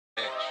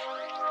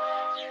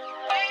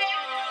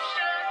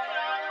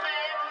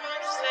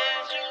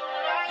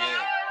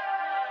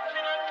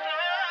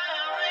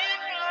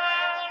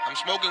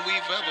smoking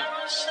weed forever.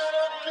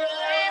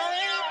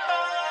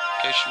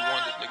 In case you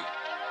wondered, nigga.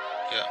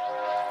 Yeah.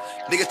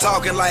 Nigga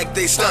talking like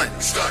they stunned,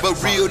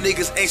 but real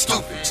niggas ain't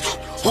stupid.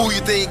 Who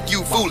you think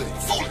you fooling?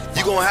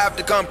 You gon' have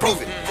to come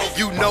prove it.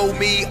 You know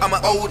me, I'm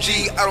an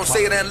OG, I don't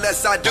say it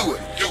unless I do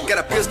it. Got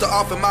a pistol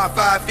off in my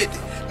 550,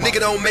 nigga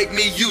don't make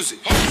me use it.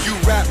 You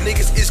rap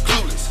niggas is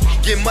clueless,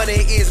 get money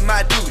is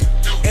my duty.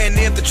 And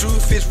if the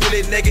truth is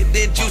really naked,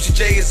 then Juicy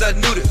J is a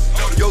nudist.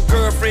 Your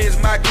girlfriend's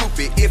my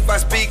groupie, if I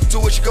speak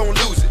to her, she gon'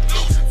 lose it.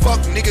 Fuck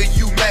nigga,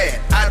 you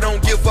mad, I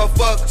don't give a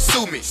fuck,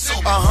 sue me.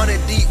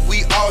 100 deep,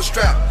 we all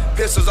strapped,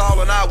 pistols all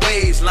on our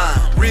waistline.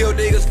 Real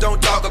niggas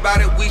don't talk about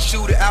it, we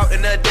shoot it out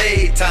in the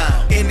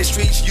daytime. In the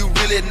streets, you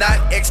really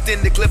not,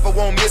 extend the clip, I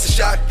won't miss a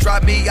shot. Try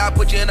me, I'll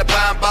put you in a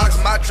pine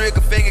box, my trigger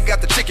finger got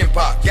the chicken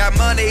pox. Got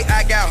money,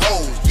 I got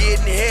hoes,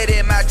 getting head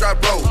in my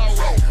drop road.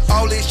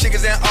 All these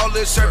chickens and all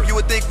this syrup, you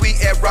would think we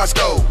at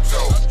Roscoe.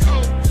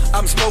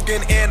 I'm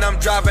smoking and I'm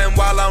driving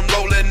while I'm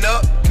rolling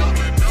up.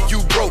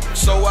 You broke,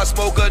 so I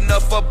smoke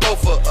enough for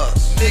both of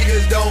us.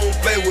 Niggas don't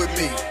play with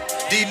me,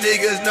 these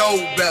niggas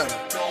know better.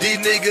 These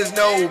niggas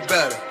know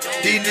better,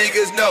 these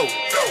niggas know.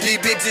 These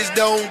bitches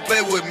don't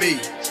play with me,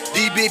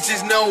 these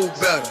bitches know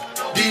better.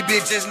 These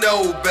bitches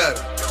know better,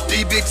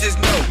 these bitches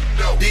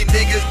know. These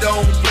niggas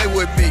don't play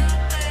with me,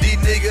 these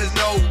niggas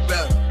know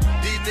better.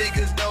 These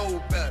niggas